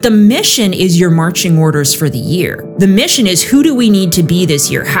The mission is your marching orders for the year. The mission is, who do we need to be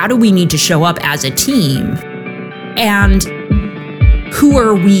this year? How do we need to show up as a team? And who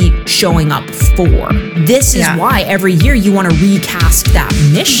are we showing up for? This is why every year you want to recast that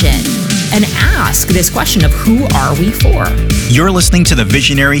mission and ask this question of, who are we for? You're listening to the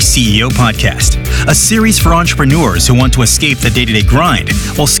Visionary CEO Podcast, a series for entrepreneurs who want to escape the day-to-day grind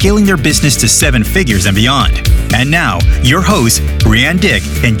while scaling their business to 7 figures and beyond. And now, your hosts, Brianne Dick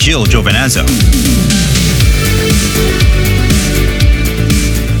and Jill Giovinazzo.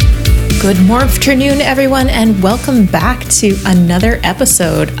 Good afternoon, everyone, and welcome back to another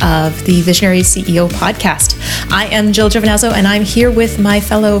episode of the Visionary CEO Podcast. I am Jill Giovinazzo, and I'm here with my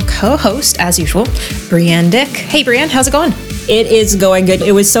fellow co-host, as usual, Brianne Dick. Hey, Brianne, how's it going? It is going good.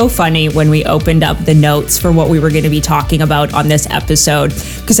 It was so funny when we opened up the notes for what we were going to be talking about on this episode,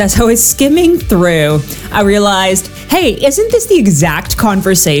 because as I was skimming through, I realized, hey, isn't this the exact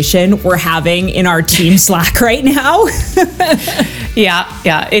conversation we're having in our team Slack right now?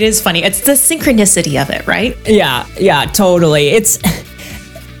 Yeah, it is funny. It's the synchronicity of it, right? Yeah, totally.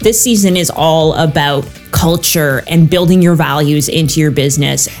 This season is all about culture and building your values into your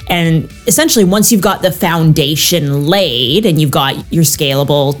business. And essentially, once you've got the foundation laid and you've got your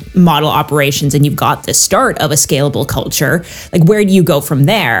scalable model operations and you've got the start of a scalable culture, like, where do you go from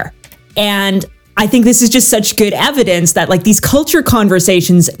there? And I think this is just such good evidence that, like, these culture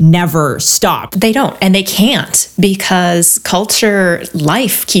conversations never stop. They don't, and they can't, because culture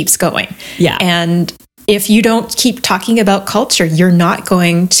life keeps going. Yeah. And if you don't keep talking about culture, you're not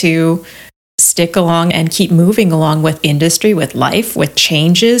going to stick along and keep moving along with industry, with life, with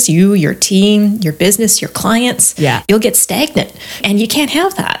changes, you, your team, your business, your clients. Yeah. You'll get stagnant, and you can't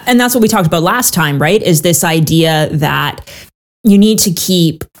have that. And that's what we talked about last time, right? Is this idea that you need to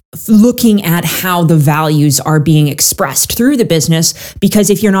keep looking at how the values are being expressed through the business,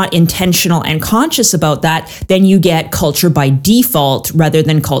 because if you're not intentional and conscious about that, then you get culture by default rather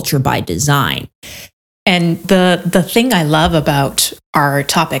than culture by design. And the thing I love about our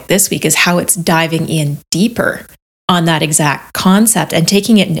topic this week is how it's diving in deeper on that exact concept and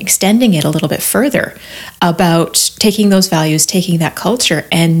taking it and extending it a little bit further about taking those values, taking that culture,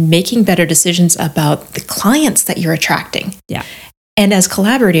 and making better decisions about the clients that you're attracting. Yeah. And as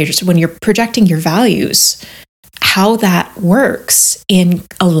collaborators, when you're projecting your values, how that works in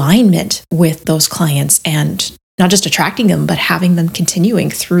alignment with those clients, and not just attracting them, but having them continuing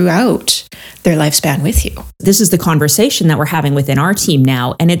throughout their lifespan with you. This is the conversation that we're having within our team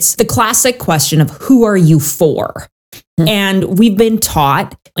now. And it's the classic question of, who are you for? Mm-hmm. And we've been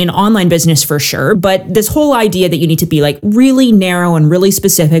taught in online business for sure, but this whole idea that you need to be like really narrow and really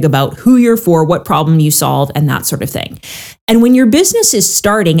specific about who you're for, what problem you solve, and that sort of thing. And when your business is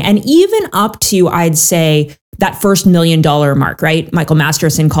starting, and even up to, I'd say, that first $1 million mark, right? Michael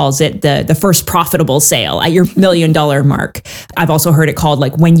Masterson calls it the first profitable sale at your $1 million mark. I've also heard it called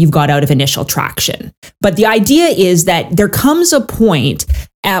like when you've got out of initial traction. But the idea is that there comes a point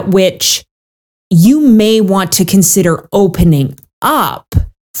at which you may want to consider opening up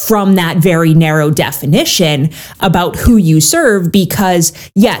from that very narrow definition about who you serve, because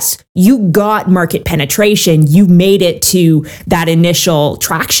yes, you got market penetration. You made it to that initial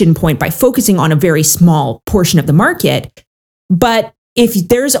traction point by focusing on a very small portion of the market. But if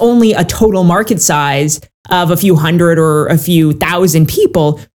there's only a total market size of a few hundred or a few thousand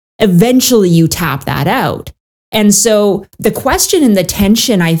people, eventually you tap that out. And so the question and the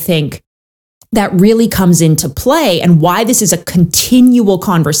tension, I think, that really comes into play, and why this is a continual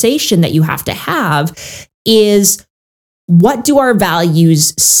conversation that you have to have, is, what do our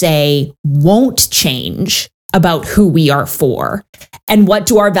values say won't change about who we are for? And what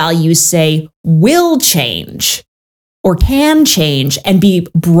do our values say will change or can change and be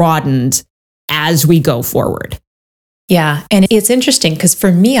broadened as we go forward? Yeah. And it's interesting because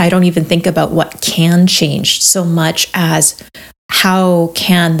for me, I don't even think about what can change so much as how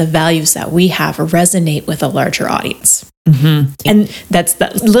can the values that we have resonate with a larger audience. Mm-hmm. And that's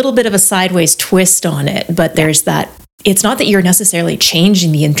that little bit of a sideways twist on it. But there's that, it's not that you're necessarily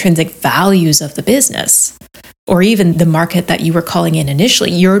changing the intrinsic values of the business or even the market that you were calling in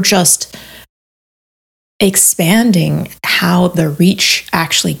initially. You're just expanding how the reach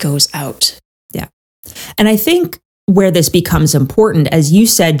actually goes out. Yeah. And I think where this becomes important, as you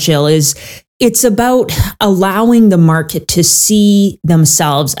said, Jill, is it's about allowing the market to see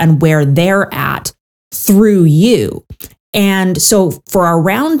themselves and where they're at through you. And so for our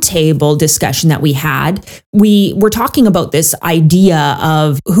roundtable discussion that we had, we were talking about this idea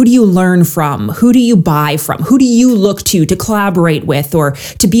of who do you learn from? Who do you buy from? Who do you look to collaborate with or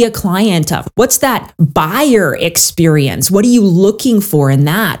to be a client of? What's that buyer experience? What are you looking for in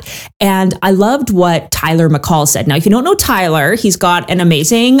that? And I loved what Tyler McCall said. Now, if you don't know Tyler, he's got an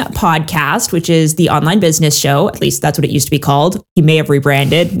amazing podcast, which is the Online Business Show. At least that's what it used to be called. He may have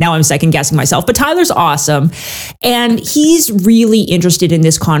rebranded. Now I'm second guessing myself, but Tyler's awesome. And he's really interested in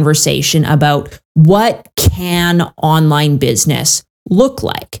this conversation about what can online business look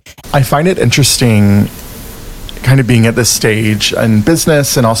like. I find it interesting kind of being at this stage in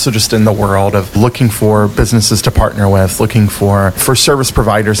business and also just in the world of looking for businesses to partner with, looking for service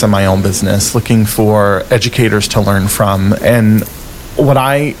providers in my own business, looking for educators to learn from. And what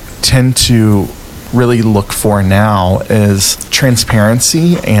I tend to really look for now is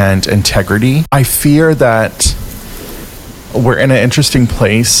transparency and integrity. I fear that we're in an interesting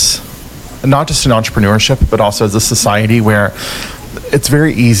place, not just in entrepreneurship, but also as a society where it's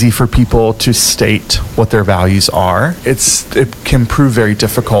very easy for people to state what their values are. It can prove very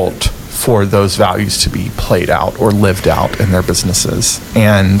difficult for those values to be played out or lived out in their businesses.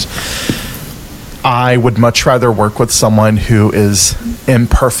 And I would much rather work with someone who is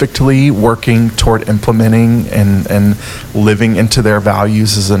imperfectly working toward implementing and living into their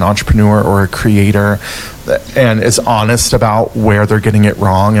values as an entrepreneur or a creator, and is honest about where they're getting it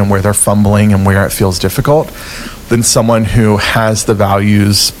wrong and where they're fumbling and where it feels difficult, than someone who has the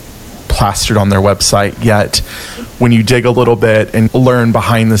values plastered on their website, yet when you dig a little bit and learn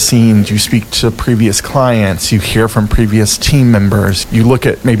behind the scenes, you speak to previous clients, you hear from previous team members, you look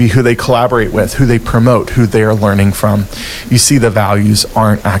at maybe who they collaborate with, who they promote, who they're learning from, you see the values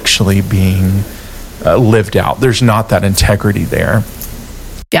aren't actually being lived out. There's not that integrity there.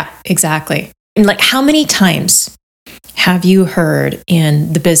 Yeah, exactly. And like, how many times have you heard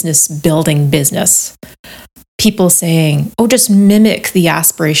in the business building business people saying, oh, just mimic the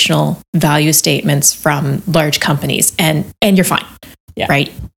aspirational value statements from large companies and you're fine,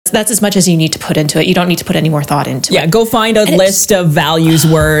 right? That's as much as you need to put into it. You don't need to put any more thought into it. Yeah, go find a list of values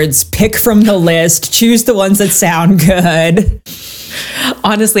words, pick from the list, choose the ones that sound good.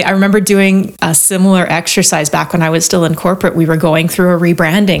 Honestly, I remember doing a similar exercise back when I was still in corporate. We were going through a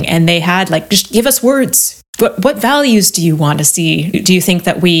rebranding and they had like, just give us words. What values do you want to see? Do you think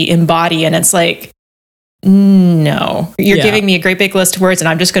that we embody? And it's like, no, you're giving me a great big list of words and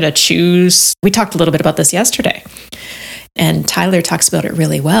I'm just going to choose. We talked a little bit about this yesterday. And Tyler talks about it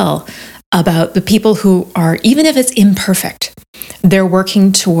really well, about the people who are, even if it's imperfect, they're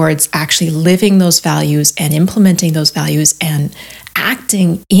working towards actually living those values and implementing those values and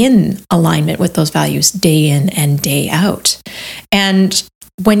acting in alignment with those values day in and day out. And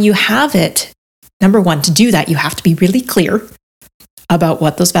when you have it, number one, to do that, you have to be really clear about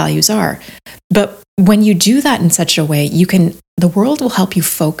what those values are. But when you do that in such a way, the world will help you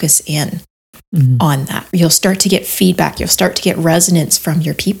focus in on that. You'll start to get feedback. You'll start to get resonance from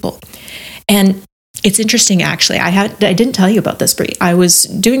your people. And it's interesting, actually. I didn't tell you about this, Brie. I was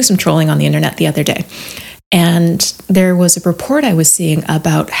doing some trolling on the internet the other day, and there was a report I was seeing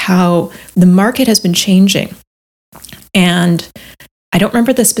about how the market has been changing. And I don't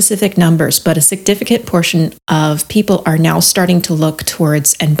remember the specific numbers, but a significant portion of people are now starting to look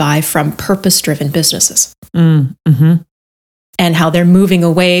towards and buy from purpose-driven businesses. Mm-hmm. And how they're moving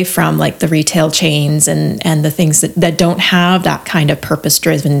away from like the retail chains and the things that don't have that kind of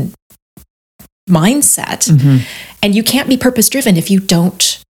purpose-driven mindset. Mm-hmm. And you can't be purpose-driven if you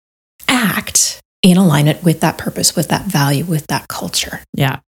don't act in alignment with that purpose, with that value, with that culture.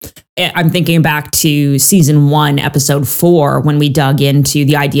 Yeah. I'm thinking back to season 1, episode 4, when we dug into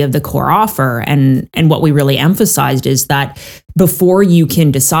the idea of the core offer. And what we really emphasized is that before you can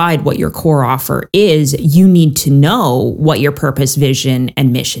decide what your core offer is, you need to know what your purpose, vision,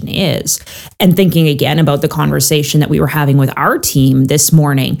 and mission is. And thinking again about the conversation that we were having with our team this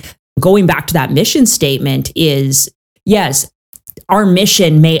morning, going back to that mission statement is, yes, our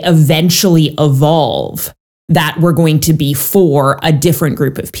mission may eventually evolve, that we're going to be for a different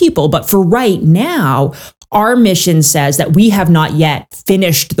group of people. But for right now, our mission says that we have not yet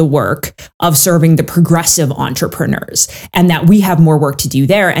finished the work of serving the progressive entrepreneurs and that we have more work to do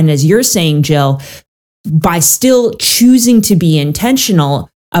there. And as you're saying, Jill, by still choosing to be intentional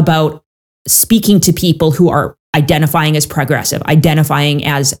about speaking to people who are identifying as progressive, identifying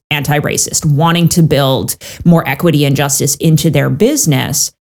as anti-racist, wanting to build more equity and justice into their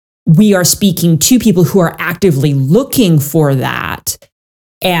business, we are speaking to people who are actively looking for that.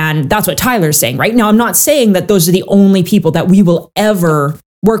 And that's what Tyler's saying, right? Now, I'm not saying that those are the only people that we will ever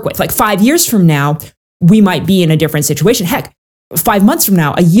work with. Like 5 years from now, we might be in a different situation. Heck, 5 months from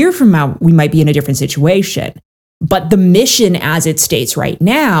now, a year from now, we might be in a different situation. But the mission as it states right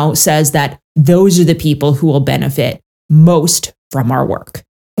now says that those are the people who will benefit most from our work.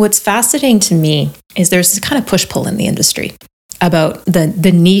 What's fascinating to me is there's this kind of push-pull in the industry about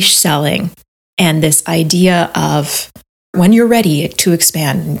the niche selling and this idea of when you're ready to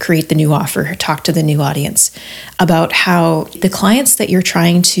expand and create the new offer, talk to the new audience, about how the clients that you're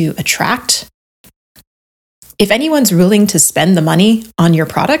trying to attract, if anyone's willing to spend the money on your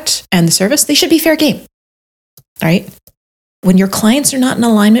product and the service, they should be fair game, right? When your clients are not in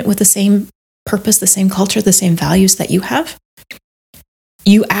alignment with the same purpose, the same culture, the same values that you have,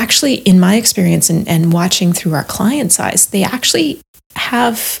 you actually, in my experience and watching through our clients' eyes, they actually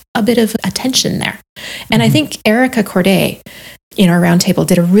have a bit of a tension there. And I think Erica Corday in our roundtable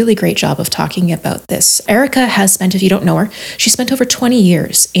did a really great job of talking about this. Erica has spent, if you don't know her, she spent over 20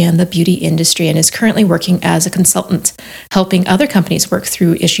 years in the beauty industry and is currently working as a consultant, helping other companies work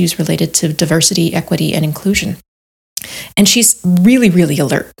through issues related to diversity, equity, and inclusion. And she's really, really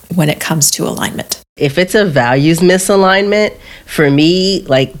alert when it comes to alignment. If it's a values misalignment, for me,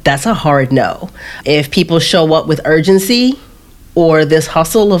 like that's a hard no. If people show up with urgency or this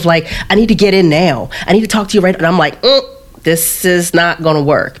hustle of like, I need to get in now, I need to talk to you right now, and I'm like, this is not going to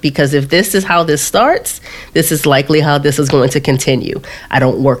work, because if this is how this starts, this is likely how this is going to continue. I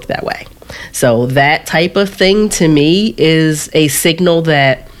don't work that way. So that type of thing to me is a signal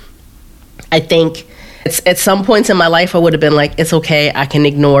that I think at some points in my life, I would have been like, it's okay, I can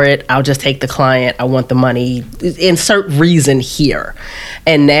ignore it. I'll just take the client. I want the money. Insert reason here.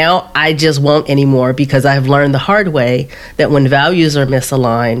 And now I just won't anymore, because I have learned the hard way that when values are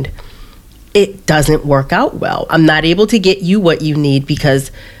misaligned, it doesn't work out well. I'm not able to get you what you need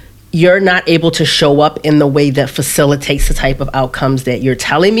because you're not able to show up in the way that facilitates the type of outcomes that you're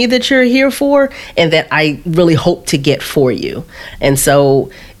telling me that you're here for and that I really hope to get for you. And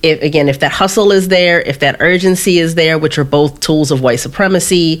so if that hustle is there, if that urgency is there, which are both tools of white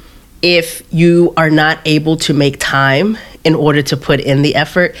supremacy, if you are not able to make time in order to put in the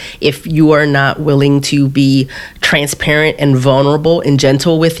effort, if you are not willing to be transparent and vulnerable and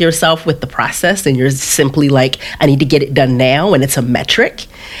gentle with yourself with the process, and you're simply like, I need to get it done now, and it's a metric,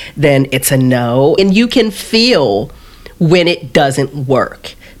 then it's a no. And you can feel when it doesn't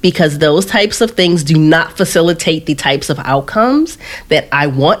work, because those types of things do not facilitate the types of outcomes that I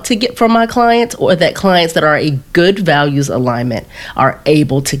want to get from my clients, or that clients that are a good values alignment are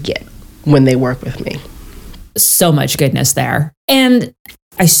able to get when they work with me. So much goodness there. And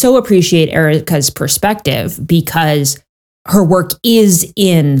I so appreciate Erica's perspective, because her work is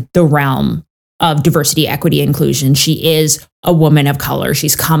in the realm of diversity, equity, inclusion. She is a woman of color.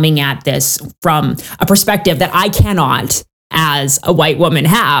 She's coming at this from a perspective that I cannot, as a white woman,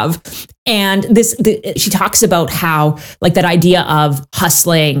 have. And she talks about how, like, that idea of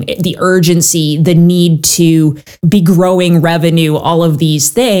hustling, the urgency, the need to be growing revenue, all of these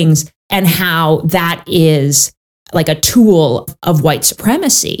things, and how that is like a tool of white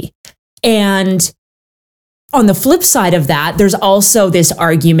supremacy. And on the flip side of that, there's also this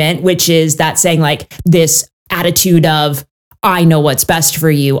argument, which is that saying, like, this attitude of, I know what's best for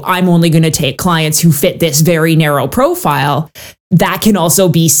you, I'm only going to take clients who fit this very narrow profile. That can also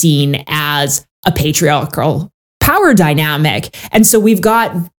be seen as a patriarchal power dynamic. And so we've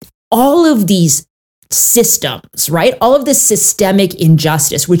got all of these systems, right? All of this systemic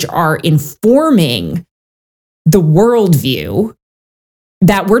injustice, which are informing the worldview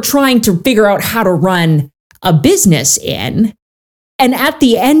that we're trying to figure out how to run a business in. And at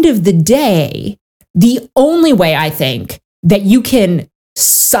the end of the day, the only way I think that you can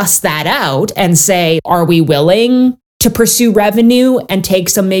suss that out and say, are we willing to pursue revenue and take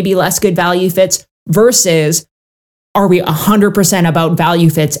some maybe less good value fits, versus are we 100% about value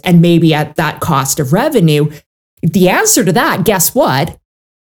fits and maybe at that cost of revenue? The answer to that, guess what,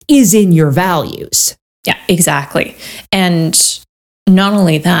 is in your values. Yeah, exactly. And not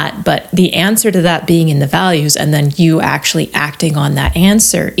only that, but the answer to that being in the values, and then you actually acting on that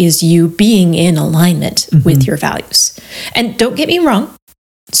answer, is you being in alignment with your values. And don't get me wrong.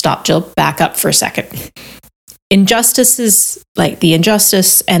 Stop, Jill, back up for a second. Injustices, like the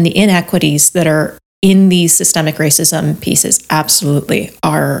injustice and the inequities that are in these systemic racism pieces, absolutely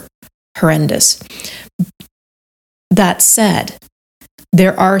are horrendous. That said,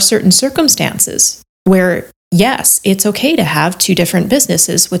 there are certain circumstances where, yes, it's okay to have two different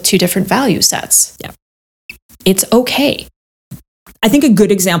businesses with two different value sets. Yeah. It's okay. I think a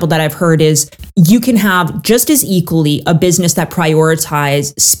good example that I've heard is you can have just as equally a business that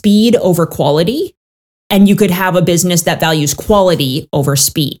prioritizes speed over quality And you could have a business that values quality over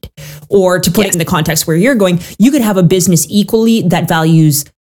speed. Or to put it in the context where you're going, you could have a business equally that values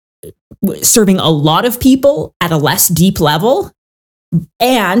serving a lot of people at a less deep level.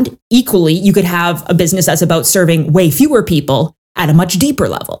 And equally, you could have a business that's about serving way fewer people at a much deeper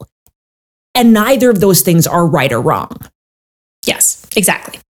level. And neither of those things are right or wrong. Yes,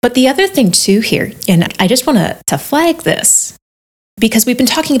 exactly. But the other thing too here, and I just want to flag this, because we've been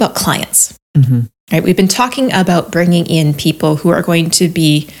talking about clients, right? We've been talking about bringing in people who are going to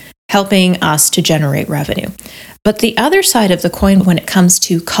be helping us to generate revenue. But the other side of the coin, when it comes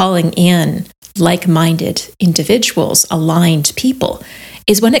to calling in like-minded individuals, aligned people,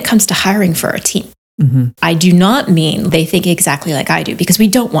 is when it comes to hiring for our team. I do not mean they think exactly like I do, because we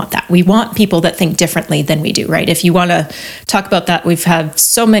don't want that. We want people that think differently than we do, right? If you want to talk about that, we've had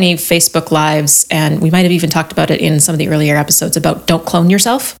so many Facebook Lives, and we might have even talked about it in some of the earlier episodes about don't clone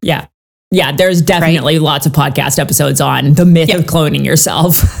yourself. Yeah. Yeah, there's definitely lots of podcast episodes on the myth of cloning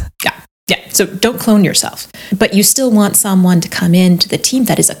yourself. Yeah. So don't clone yourself. But you still want someone to come into the team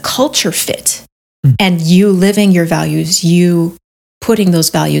that is a culture fit, and you living your values, you putting those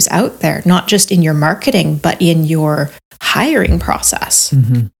values out there, not just in your marketing, but in your hiring process,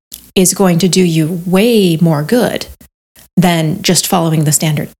 is going to do you way more good than just following the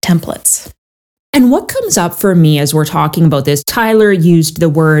standard templates. And what comes up for me as we're talking about this, Tyler used the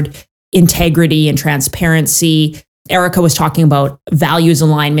word integrity and transparency. Erica was talking about values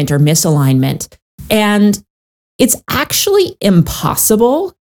alignment or misalignment. And it's actually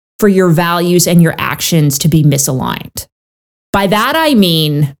impossible for your values and your actions to be misaligned. By that, I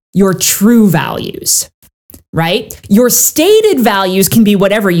mean your true values, right? Your stated values can be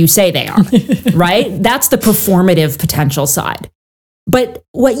whatever you say they are, right? That's the performative potential side. But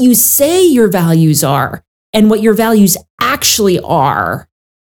what you say your values are and what your values actually are,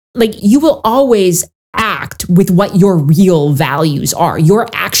 like you will always act with what your real values are. Your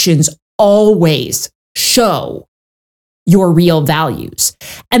actions always show your real values.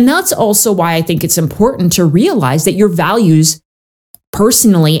 And that's also why I think it's important to realize that your values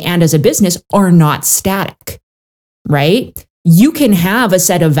personally and as a business are not static, right? You can have a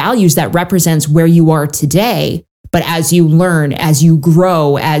set of values that represents where you are today, but as you learn, as you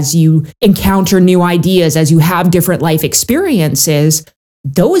grow, as you encounter new ideas, as you have different life experiences,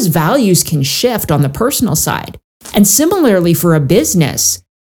 those values can shift on the personal side. And similarly for a business,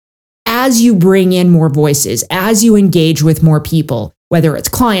 as you bring in more voices, as you engage with more people, whether it's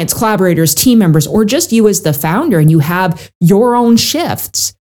clients, collaborators, team members, or just you as the founder, and you have your own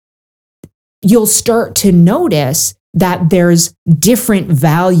shifts, you'll start to notice that there's different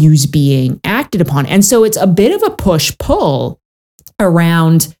values being acted upon. And so it's a bit of a push-pull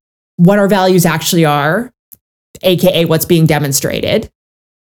around what our values actually are, aka what's being demonstrated,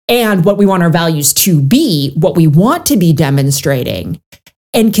 and what we want our values to be, what we want to be demonstrating,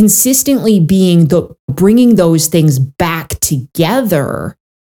 and consistently bringing those things back together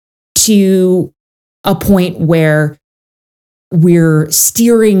to a point where we're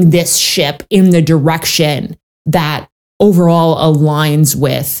steering this ship in the direction that overall aligns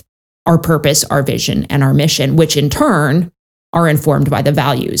with our purpose, our vision, and our mission, which in turn are informed by the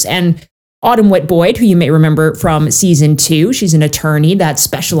values. And Autumn Witt-Boyd, who you may remember from season 2, she's an attorney that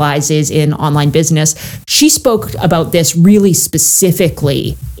specializes in online business. She spoke about this really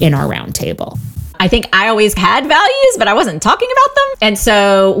specifically in our roundtable. I think I always had values, but I wasn't talking about them. And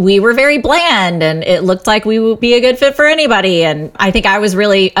so we were very bland, and it looked like we would be a good fit for anybody. And I think I was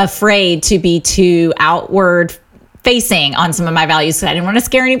really afraid to be too outward facing on some of my values because I didn't want to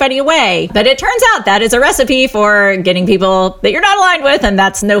scare anybody away. But it turns out that is a recipe for getting people that you're not aligned with, and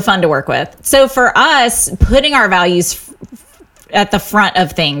that's no fun to work with. So for us, putting our values at the front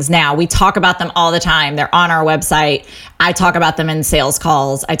of things now, we talk about them all the time. They're on our website. I talk about them in sales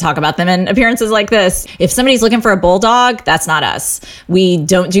calls. I talk about them in appearances like this. If somebody's looking for a bulldog, that's not us. We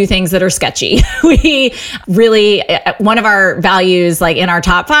don't do things that are sketchy. We really, one of our values, like in our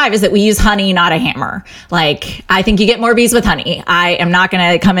top 5, is that we use honey, not a hammer. Like, I think you get more bees with honey. I am not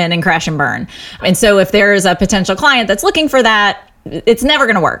going to come in and crash and burn. And so if there's a potential client that's looking for that, it's never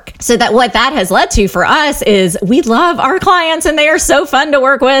going to work. So that what that has led to for us is we love our clients and they are so fun to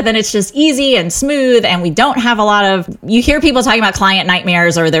work with, and it's just easy and smooth, and we don't have a lot of, you hear people talking about client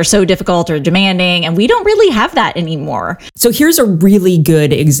nightmares or they're so difficult or demanding, and we don't really have that anymore. So here's a really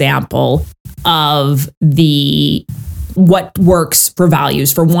good example of what works for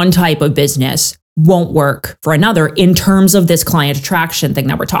values for one type of business won't work for another in terms of this client attraction thing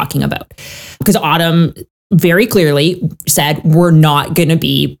that we're talking about. Because Autumn very clearly said, we're not going to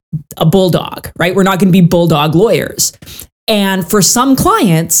be a bulldog, right? We're not going to be bulldog lawyers. And for some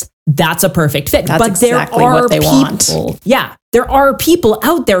clients, that's a perfect fit. That's exactly what they want. Yeah. There are people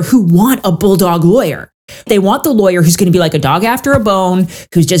out there who want a bulldog lawyer. They want the lawyer who's going to be like a dog after a bone,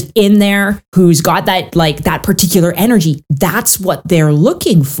 who's just in there, who's got that that particular energy. That's what they're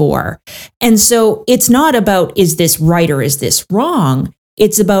looking for. And so it's not about, is this right or is this wrong?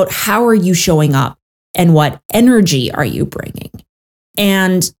 It's about, how are you showing up and what energy are you bringing?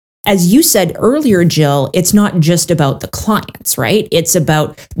 And as you said earlier, Jill, it's not just about the clients, right? It's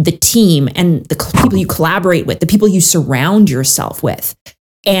about the team and the people you collaborate with, the people you surround yourself with.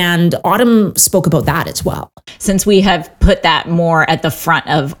 And Autumn spoke about that as well. Since we have put that more at the front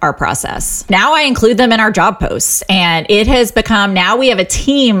of our process, now I include them in our job posts. And it has become, now we have a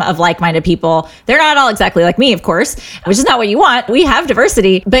team of like-minded people. They're not all exactly like me, of course, which is not what you want. We have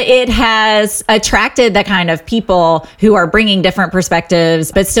diversity, but it has attracted the kind of people who are bringing different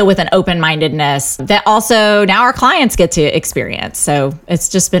perspectives, but still with an open-mindedness that also now our clients get to experience. So it's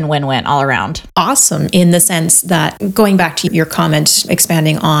just been win-win all around. Awesome, in the sense that, going back to your comment,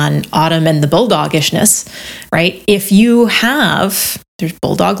 expanding on Autumn and the bulldogishness, right? If you have, there's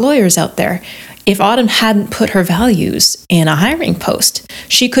bulldog lawyers out there. If Autumn hadn't put her values in a hiring post,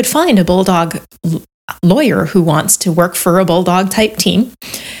 she could find a bulldog lawyer who wants to work for a bulldog type team.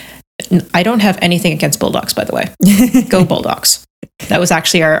 I don't have anything against bulldogs, by the way. Go Bulldogs. That was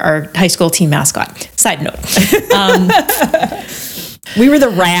actually our high school team mascot. Side note. We were the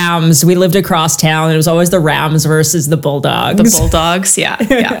Rams. We lived across town. It was always the Rams versus the Bulldogs. The Bulldogs, yeah.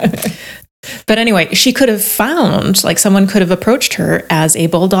 But anyway, she could have found, someone could have approached her as a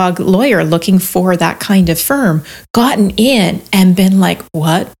bulldog lawyer looking for that kind of firm, gotten in and been like,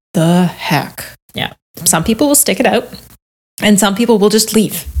 what the heck? Yeah. Some people will stick it out and some people will just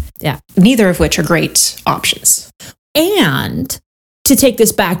leave. Yeah. Neither of which are great options. And to take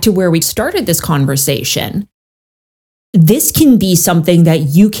this back to where we started this conversation, this can be something that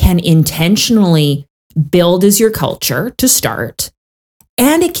you can intentionally build as your culture to start.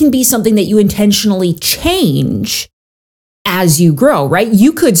 And it can be something that you intentionally change as you grow, right?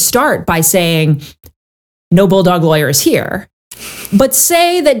 You could start by saying, no bulldog lawyers here. But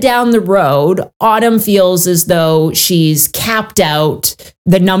say that down the road, Autumn feels as though she's capped out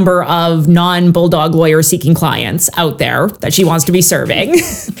the number of non-bulldog lawyer seeking clients out there that she wants to be serving.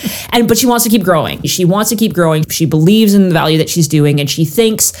 But she wants to keep growing. She wants to keep growing. She believes in the value that she's doing, and she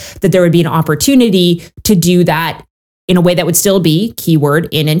thinks that there would be an opportunity to do that in a way that would still be, keyword,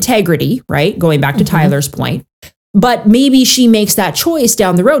 in integrity, right? Going back to Tyler's point. But maybe she makes that choice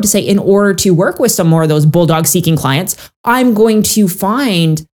down the road to say, in order to work with some more of those bulldog seeking clients, I'm going to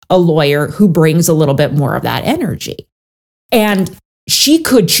find a lawyer who brings a little bit more of that energy. And she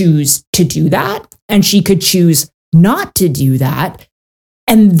could choose to do that, and she could choose not to do that.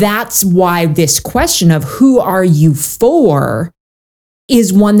 And that's why this question of who are you for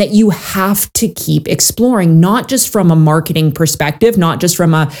is one that you have to keep exploring, not just from a marketing perspective, not just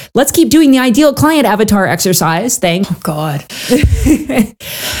from a, let's keep doing the ideal client avatar exercise thing. Oh, God.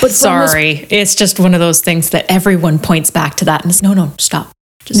 But sorry, it's just one of those things that everyone points back to that and it's, no, stop.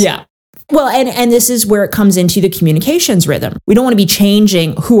 Yeah. Well, and this is where it comes into the communications rhythm. We don't want to be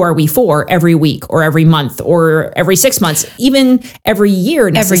changing who are we for every week or every month or every 6 months, even every year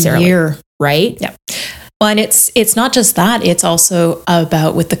necessarily. Every year. Right? Yeah. Well, and it's not just that, it's also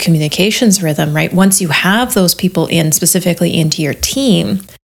about with the communications rhythm, right? Once you have those people in specifically into your team,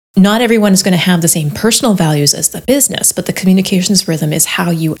 not everyone is going to have the same personal values as the business, but the communications rhythm is how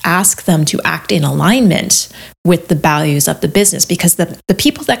you ask them to act in alignment with the values of the business, because the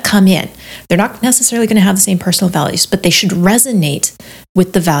people that come in, they're not necessarily going to have the same personal values, but they should resonate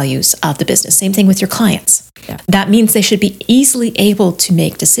with the values of the business. Same thing with your clients. Yeah. That means they should be easily able to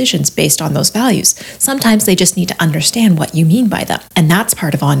make decisions based on those values. Sometimes they just need to understand what you mean by them. And that's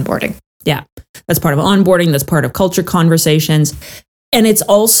part of onboarding. Yeah, that's part of onboarding. That's part of culture conversations. And it's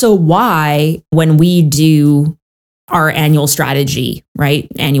also why when we do our annual strategy, right?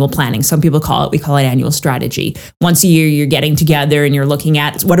 Annual planning. Some people we call it annual strategy. Once a year, you're getting together and you're looking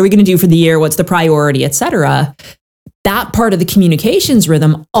at what are we going to do for the year? What's the priority, et cetera. That part of the communications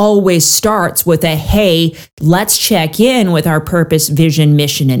rhythm always starts with a, hey, let's check in with our purpose, vision,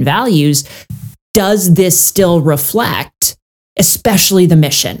 mission, and values. Does this still reflect, especially the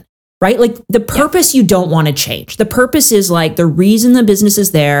mission? Right? Like the purpose you don't want to change. The purpose is like the reason the business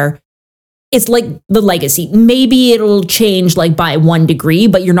is there. It's like the legacy. Maybe it'll change like by 1 degree,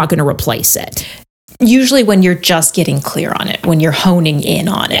 but you're not going to replace it. Usually when you're just getting clear on it, when you're honing in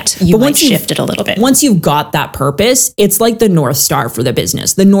on it, you might shift it a little bit. Once you've got that purpose, it's like the North Star for the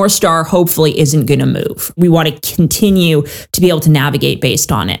business. The North Star hopefully isn't going to move. We want to continue to be able to navigate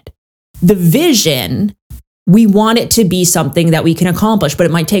based on it. The vision We want it to be something that we can accomplish, but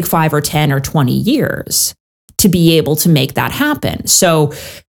it might take 5 or 10 or 20 years to be able to make that happen. So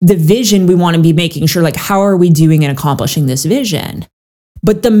the vision, we want to be making sure, like, how are we doing in accomplishing this vision?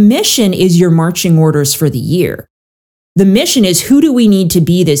 But the mission is your marching orders for the year. The mission is, who do we need to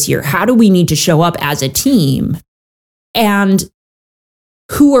be this year? How do we need to show up as a team? And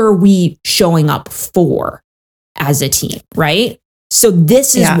who are we showing up for as a team, right? So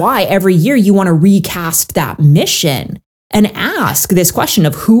this is why every year you want to recast that mission and ask this question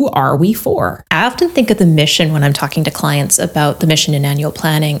of, who are we for? I often think of the mission when I'm talking to clients about the mission in annual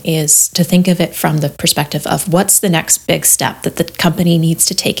planning, is to think of it from the perspective of what's the next big step that the company needs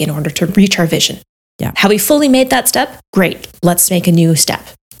to take in order to reach our vision. Yeah. Have we fully made that step? Great. Let's make a new step.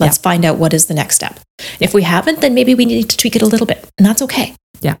 Let's find out what is the next step. If we haven't, then maybe we need to tweak it a little bit, and that's okay.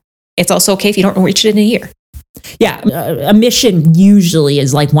 Yeah. It's also okay if you don't reach it in a year. Yeah, a mission usually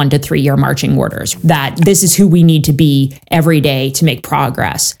is like 1 to 3 year marching orders, that this is who we need to be every day to make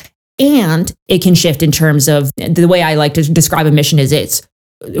progress. And it can shift in terms of, the way I like to describe a mission is,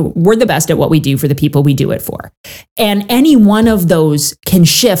 we're the best at what we do for the people we do it for. And any one of those can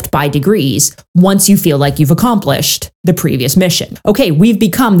shift by degrees once you feel like you've accomplished the previous mission. Okay, we've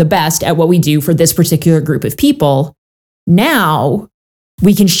become the best at what we do for this particular group of people. Now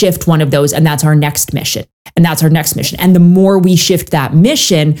we can shift one of those, and that's our next mission. And that's our next mission. And the more we shift that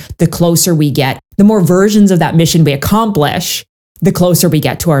mission, the closer we get. The more versions of that mission we accomplish, the closer we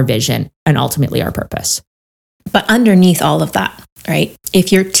get to our vision and ultimately our purpose. But underneath all of that, right?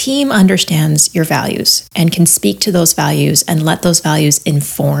 If your team understands your values and can speak to those values and let those values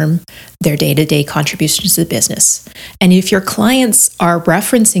inform their day-to-day contributions to the business, and if your clients are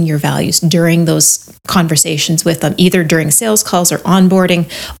referencing your values during those conversations with them, either during sales calls or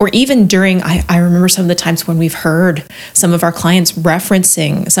onboarding, or even during, I remember some of the times when we've heard some of our clients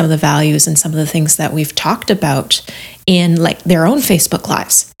referencing some of the values and some of the things that we've talked about in like their own Facebook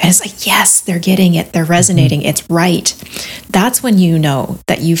lives. And it's like, yes, they're getting it. They're resonating. It's right. That's when you know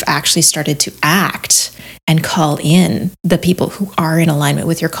that you've actually started to act and call in the people who are in alignment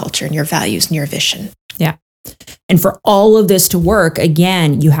with your culture and your values and your vision. Yeah. And for all of this to work,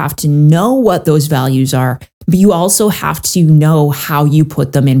 again, you have to know what those values are, but you also have to know how you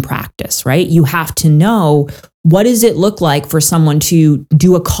put them in practice, right? You have to know, what does it look like for someone to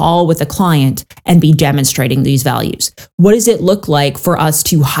do a call with a client and be demonstrating these values? What does it look like for us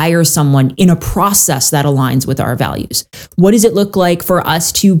to hire someone in a process that aligns with our values? What does it look like for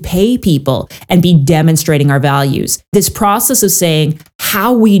us to pay people and be demonstrating our values? This process of saying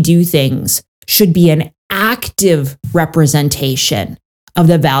how we do things should be an active representation of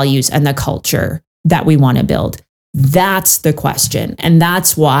the values and the culture that we want to build. That's the question. And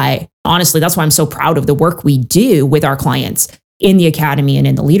that's why, honestly, that's why I'm so proud of the work we do with our clients in the Academy and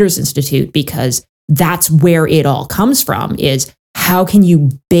in the Leaders Institute, because that's where it all comes from, is how can you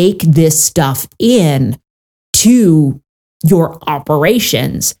bake this stuff in to your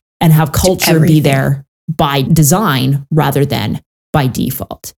operations and have culture be there by design rather than by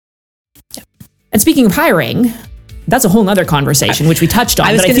default. Yeah. And speaking of hiring, that's a whole nother conversation, which we touched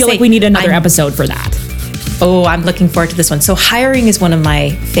on, but I feel like we need another episode for that. Oh, I'm looking forward to this one. So hiring is one of my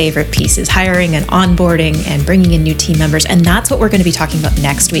favorite pieces, hiring and onboarding and bringing in new team members. And that's what we're going to be talking about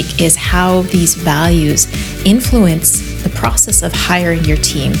next week, is how these values influence the process of hiring your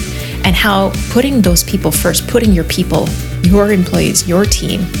team, and how putting those people first, putting your people, your employees, your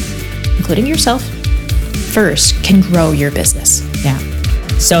team, including yourself, first, can grow your business. Yeah.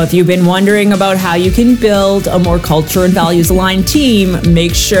 So if you've been wondering about how you can build a more culture and values aligned team,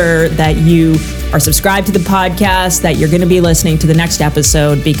 make sure that you are subscribed to the podcast, that you're going to be listening to the next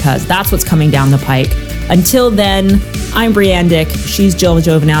episode, because that's what's coming down the pike. Until then, I'm Brianne Dick. She's Jill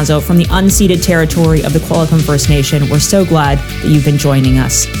Giovinazzo from the unceded territory of the Qualicum First Nation. We're so glad that you've been joining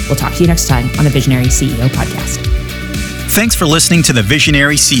us. We'll talk to you next time on the Visionary CEO Podcast. Thanks for listening to the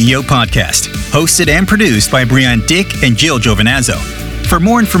Visionary CEO Podcast, hosted and produced by Brianne Dick and Jill Giovinazzo. For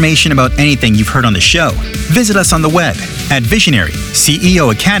more information about anything you've heard on the show, visit us on the web at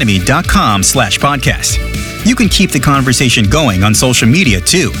visionaryceoacademy.com/podcast. You can keep the conversation going on social media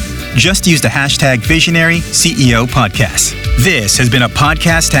too. Just use the hashtag #VisionaryCEOPodcast. This has been a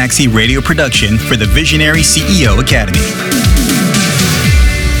Podcast Taxi radio production for the Visionary CEO Academy.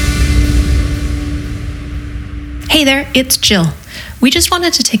 Hey there, it's Jill. We just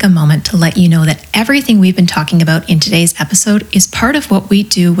wanted to take a moment to let you know that everything we've been talking about in today's episode is part of what we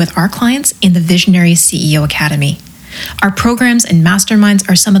do with our clients in the Visionary CEO Academy. Our programs and masterminds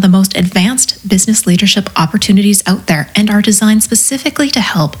are some of the most advanced business leadership opportunities out there and are designed specifically to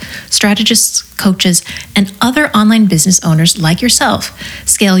help strategists, coaches, and other online business owners like yourself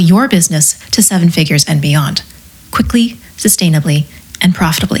scale your business to 7 figures and beyond, quickly, sustainably, and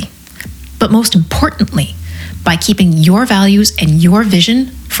profitably. But most importantly, by keeping your values and your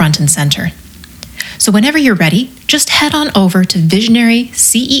vision front and center. So whenever you're ready, just head on over to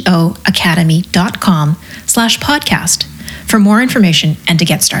visionaryceoacademy.com/podcast for more information and to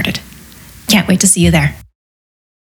get started. Can't wait to see you there.